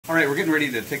All right, we're getting ready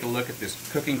to take a look at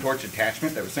this cooking torch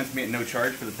attachment that was sent to me at no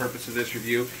charge for the purpose of this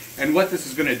review. And what this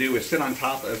is going to do is sit on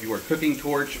top of your cooking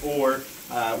torch or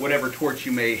whatever torch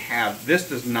you may have. This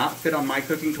does not fit on my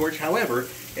cooking torch. However,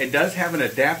 it does have an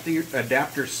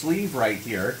adapter sleeve right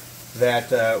here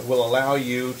that will allow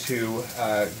you to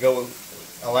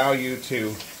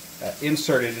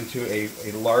insert it into a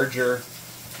larger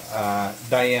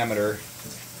diameter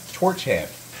torch head.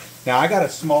 Now I got a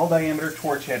small diameter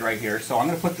torch head right here, so I'm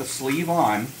going to put the sleeve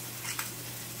on,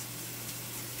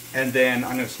 and then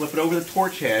I'm going to slip it over the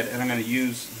torch head, and I'm going to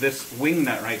use this wing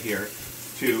nut right here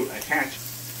to attach.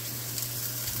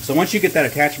 So once you get that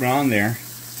attachment on there,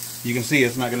 you can see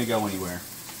it's not going to go anywhere.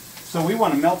 So we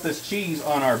want to melt this cheese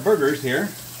on our burgers here,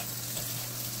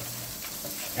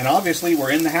 and obviously we're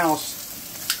in the house.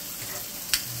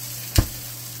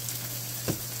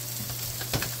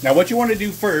 Now what you want to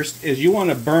do first is you want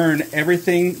to burn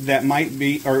everything that might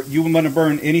be, or you want to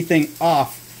burn anything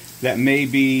off that may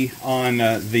be on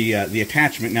the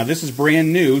attachment. Now this is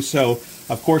brand new, so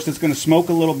of course it's going to smoke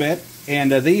a little bit,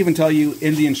 and they even tell you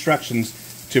in the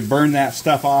instructions to burn that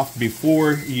stuff off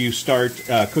before you start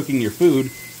cooking your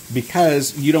food,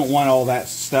 because you don't want all that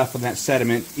stuff and that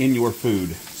sediment in your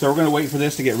food. So we're going to wait for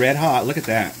this to get red hot. Look at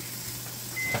that.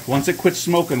 Once it quits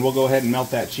smoking, we'll go ahead and melt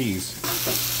that cheese.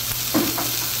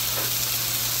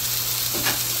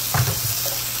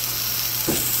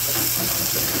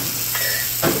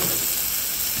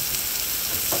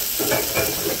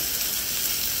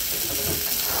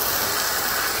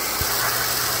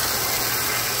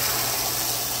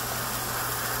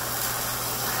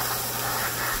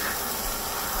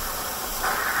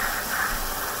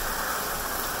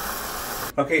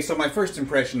 Okay, so my first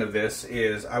impression of this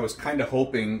is I was kind of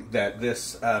hoping that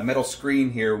this metal screen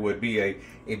here would be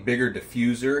a bigger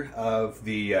diffuser of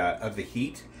the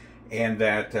heat, and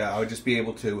that I would just be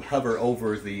able to hover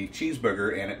over the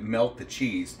cheeseburger and it melt the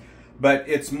cheese. But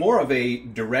it's more of a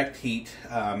direct heat,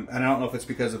 and I don't know if it's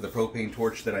because of the propane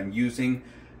torch that I'm using,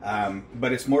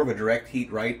 but it's more of a direct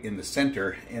heat right in the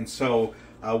center. And so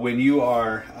when you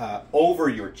are over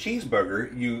your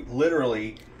cheeseburger, you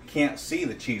literally can't see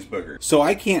the cheeseburger. So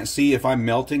I can't see if I'm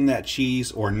melting that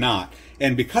cheese or not.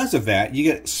 And because of that, you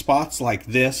get spots like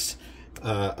this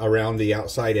around the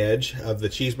outside edge of the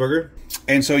cheeseburger.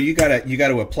 And so you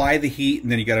gotta apply the heat, and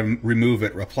then you gotta remove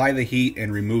it. Apply the heat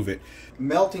and remove it.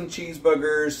 Melting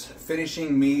cheeseburgers,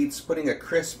 finishing meats, putting a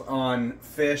crisp on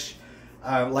fish,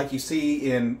 like you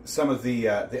see in some of the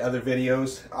other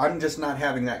videos. I'm just not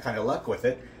having that kind of luck with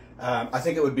it. I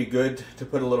think it would be good to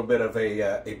put a little bit of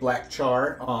a black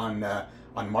char on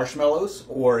marshmallows,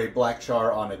 or a black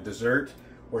char on a dessert,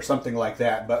 or something like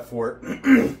that. But for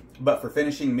but for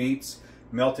finishing meats,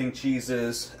 melting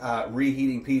cheeses,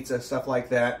 reheating pizza, stuff like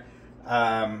that,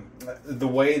 the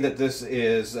way that this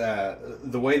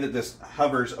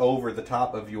hovers over the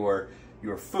top of your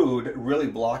food really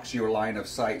blocks your line of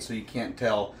sight, so you can't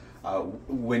tell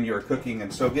when you're cooking.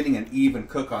 And so getting an even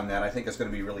cook on that, I think, is going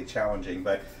to be really challenging.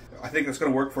 But I think it's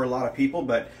going to work for a lot of people,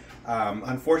 but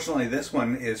unfortunately this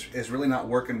one is really not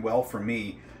working well for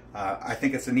me. I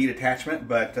think it's a neat attachment,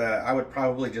 but I would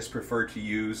probably just prefer to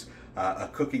use a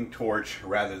cooking torch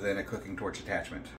rather than a cooking torch attachment.